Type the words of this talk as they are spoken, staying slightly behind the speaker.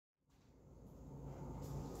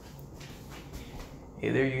Hey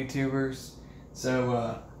there, YouTubers.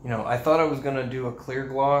 So, I thought I was going to do a clear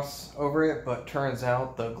gloss over it, but turns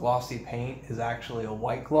out the glossy paint is actually a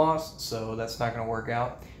white gloss, so that's not going to work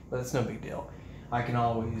out, but it's no big deal. I can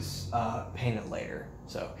always paint it later.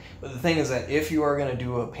 But the thing is that if you are going to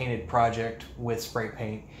do a painted project with spray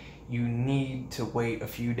paint, you need to wait a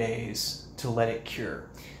few days to let it cure.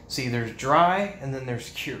 See, there's dry and then there's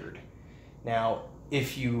cured. Now,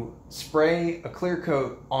 if you spray a clear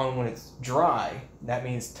coat on when it's dry, that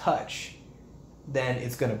means touch, then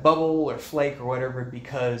it's going to bubble or flake or whatever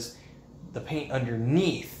because the paint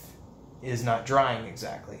underneath is not drying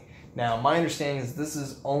exactly. Now, my understanding is this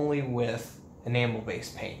is only with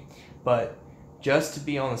enamel-based paint, but just to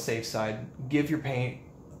be on the safe side, give your paint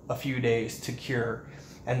a few days to cure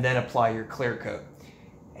and then apply your clear coat.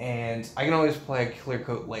 And I can always apply a clear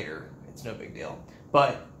coat later. It's no big deal.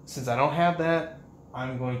 But since I don't have that,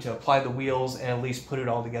 I'm going to apply the wheels and at least put it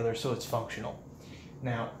all together so it's functional.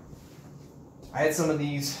 Now, I had some of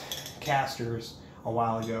these casters a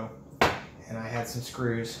while ago, and I had some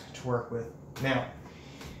screws to work with. Now,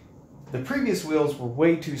 the previous wheels were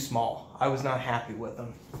way too small. I was not happy with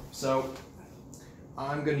them. So,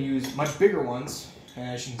 I'm going to use much bigger ones, and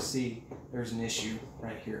as you can see, there's an issue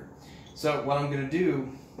right here. So, what I'm going to do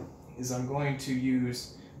is I'm going to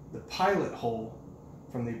use the pilot hole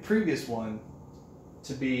from the previous one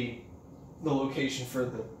to be the location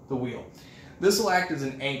for the wheel. This will act as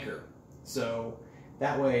an anchor, so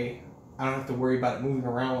that way I don't have to worry about it moving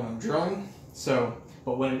around when I'm drilling.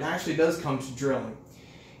 But when it actually does come to drilling,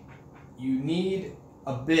 you need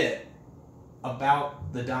a bit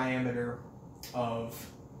about the diameter of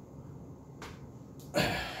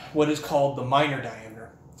what is called the minor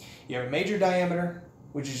diameter. You have a major diameter,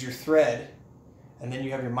 which is your thread, and then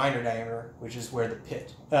you have your minor diameter, which is where the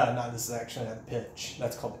pitch, this is actually not the pitch,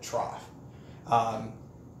 that's called the trough.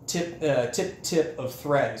 Tip of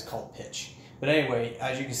thread is called pitch. But anyway,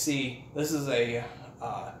 as you can see, this is a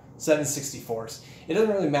 7/64. It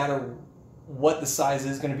doesn't really matter what the size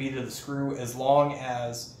is going to be to the screw as long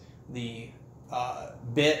as the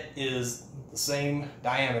bit is the same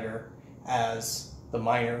diameter as the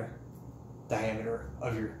minor diameter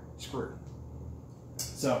of your screw.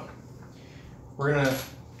 So, we're going to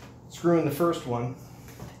screw in the first one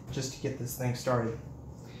just to get this thing started.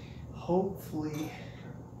 Hopefully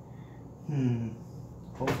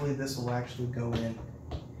this will actually go in.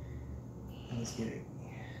 Let's get it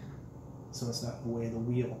so it's not in the way of the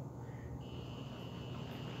wheel.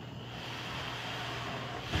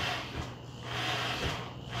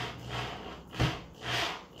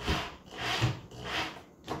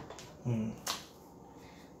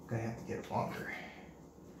 Gonna have to get it longer.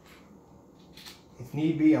 If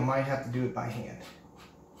need be, I might have to do it by hand.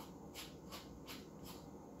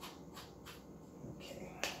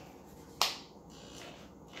 Okay.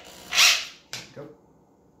 There we go.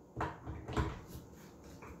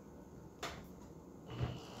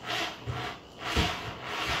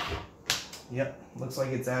 Yep, looks like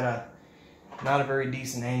it's at not a very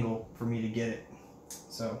decent angle for me to get it.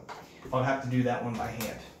 So I'll have to do that one by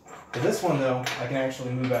hand. For this one though, I can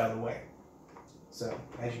actually move out of the way. So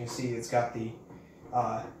as you can see, it's got the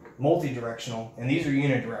multi-directional, and these are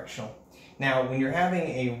unidirectional. Now, when you're having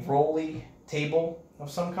a rolly table of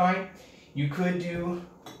some kind, you could do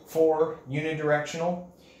 4 unidirectional,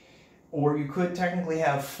 or you could technically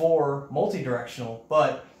have 4 multi-directional,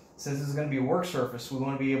 but since this is going to be a work surface, we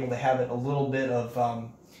want to be able to have it a little bit of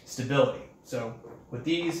stability. So with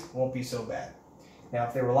these, it won't be so bad. Now,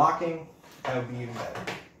 if they were locking, that would be even better.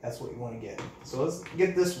 That's what you want to get. So let's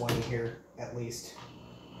get this one in here at least.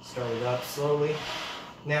 Start it up slowly.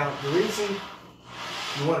 Now, the reason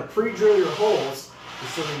you want to pre-drill your holes is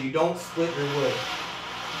so that you don't split your wood.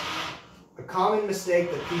 A common mistake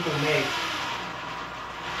that people make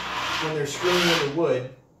when they're screwing in the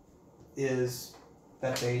wood is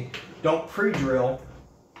that they don't pre-drill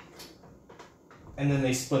and then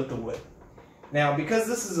they split the wood. Now, because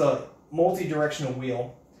this is a multi-directional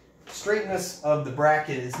wheel, straightness of the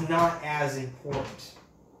bracket is not as important.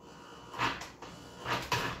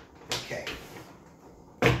 Okay,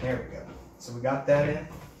 there we go. So we got that in.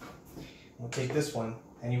 We'll take this one,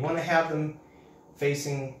 and you want to have them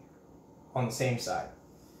facing on the same side,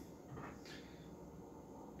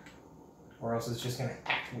 or else it's just going to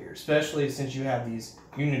act weird, especially since you have these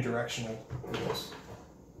unidirectional wheels.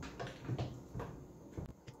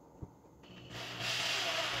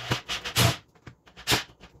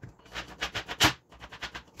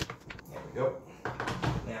 Go.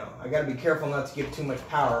 Now, I gotta be careful not to give too much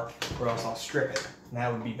power or else I'll strip it, and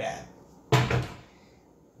that would be bad.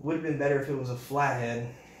 Would have been better if it was a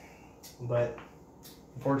flathead, but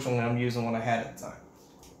unfortunately I'm using what I had at the time.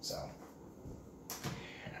 So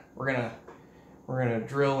we're gonna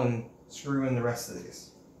drill and screw in the rest of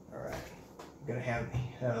these. All right, I'm gonna have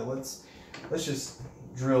let's just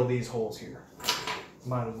drill these holes here.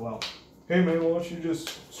 Might as well. Hey man, why don't you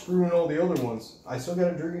just screw in all the other ones? I still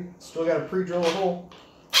gotta pre-drill a hole.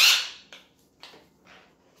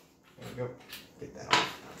 There we go. Get that off.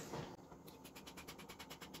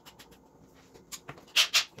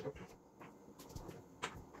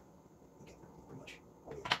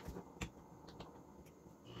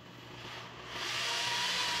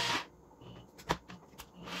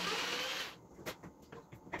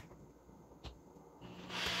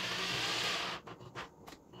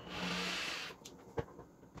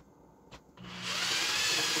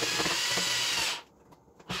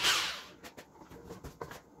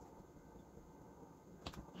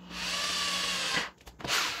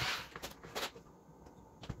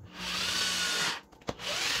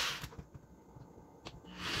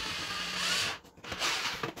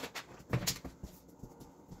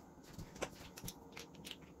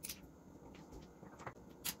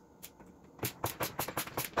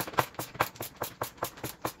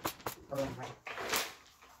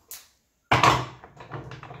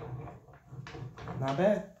 Not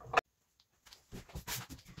bad.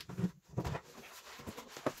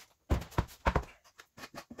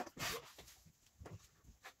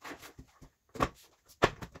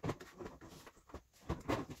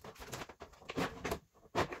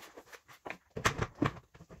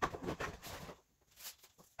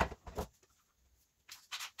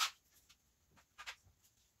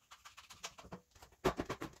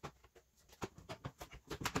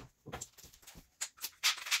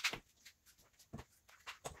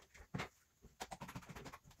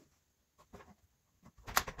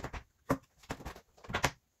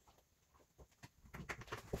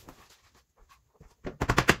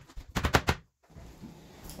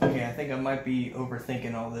 Okay, I think I might be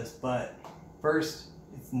overthinking all this, but first,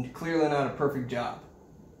 it's clearly not a perfect job.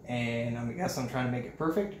 And I guess I'm trying to make it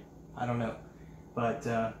perfect? I don't know. But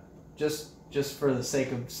just for the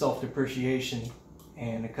sake of self-depreciation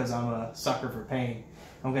and because I'm a sucker for pain,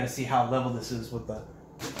 I'm going to see how level this is with the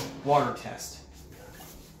water test.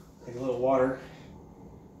 Take a little water.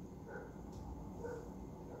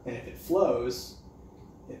 And if it flows,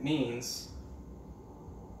 it means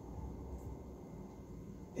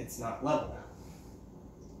it's not level.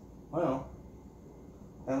 Well,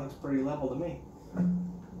 that looks pretty level to me.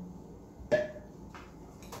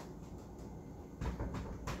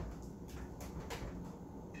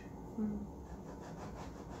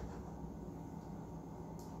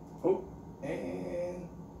 Oh, and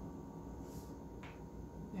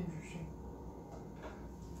Interesting.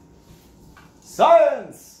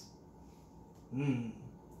 science!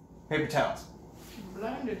 Paper towels.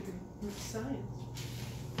 Blinded me with science.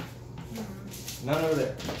 None over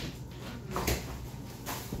there.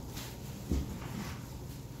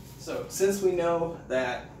 So, since we know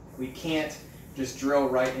that we can't just drill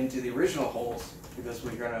right into the original holes because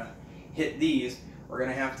we're going to hit these, we're going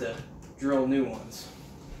to have to drill new ones.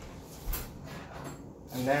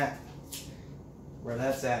 And that, where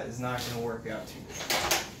that's at, is not going to work out too good.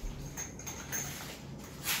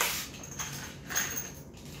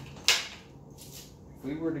 If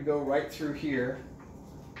we were to go right through here,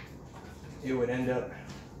 it would end up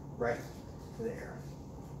right there.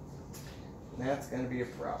 And that's going to be a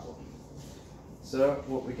problem. So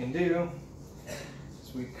what we can do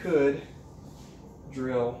is we could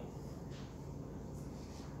drill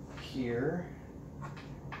here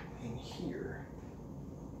and here,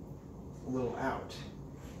 a little out,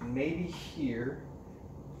 maybe here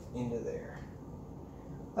into there.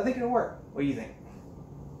 I think it'll work. What do you think?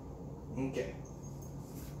 Okay.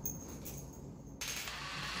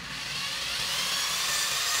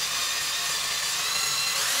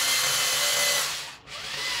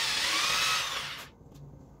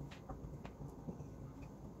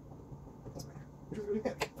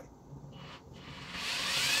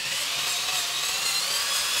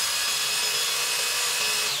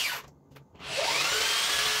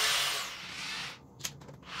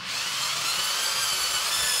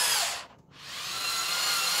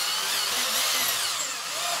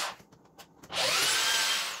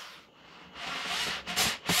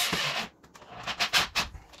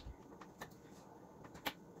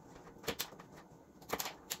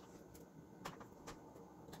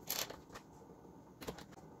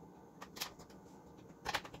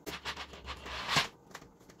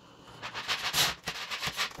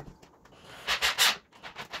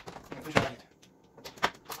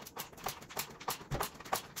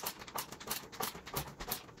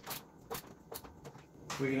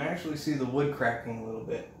 we can actually see the wood cracking a little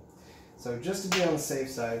bit. So just to be on the safe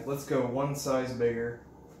side, let's go one size bigger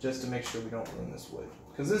just to make sure we don't ruin this wood.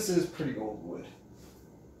 Because this is pretty old wood.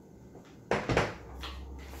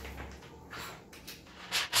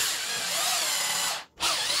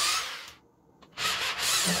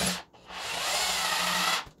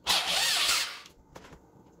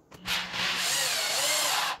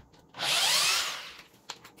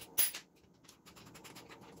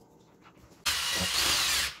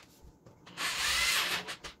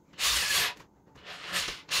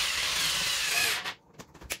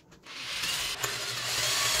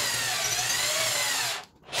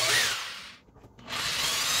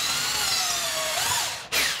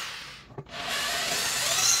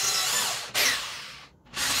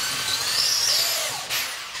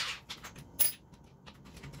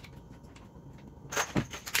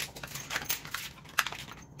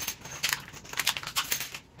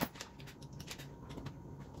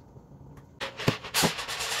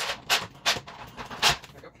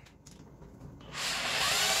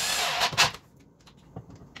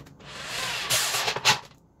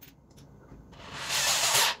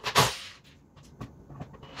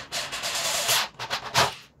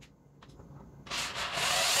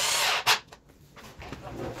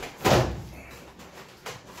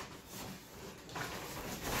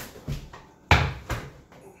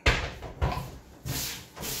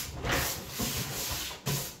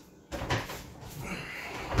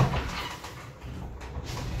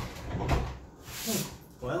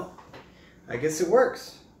 Well, I guess it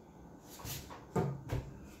works.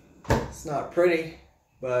 It's not pretty,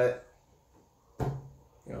 but,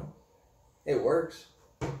 you know, it works.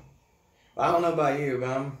 I don't know about you, but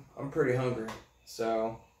I'm pretty hungry.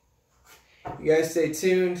 So, you guys stay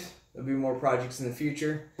tuned. There'll be more projects in the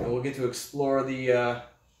future, and we'll get to explore the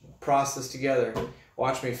process together.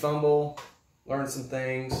 Watch me fumble, learn some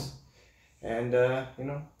things, and, you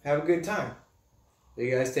know, have a good time. So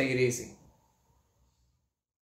you guys take it easy.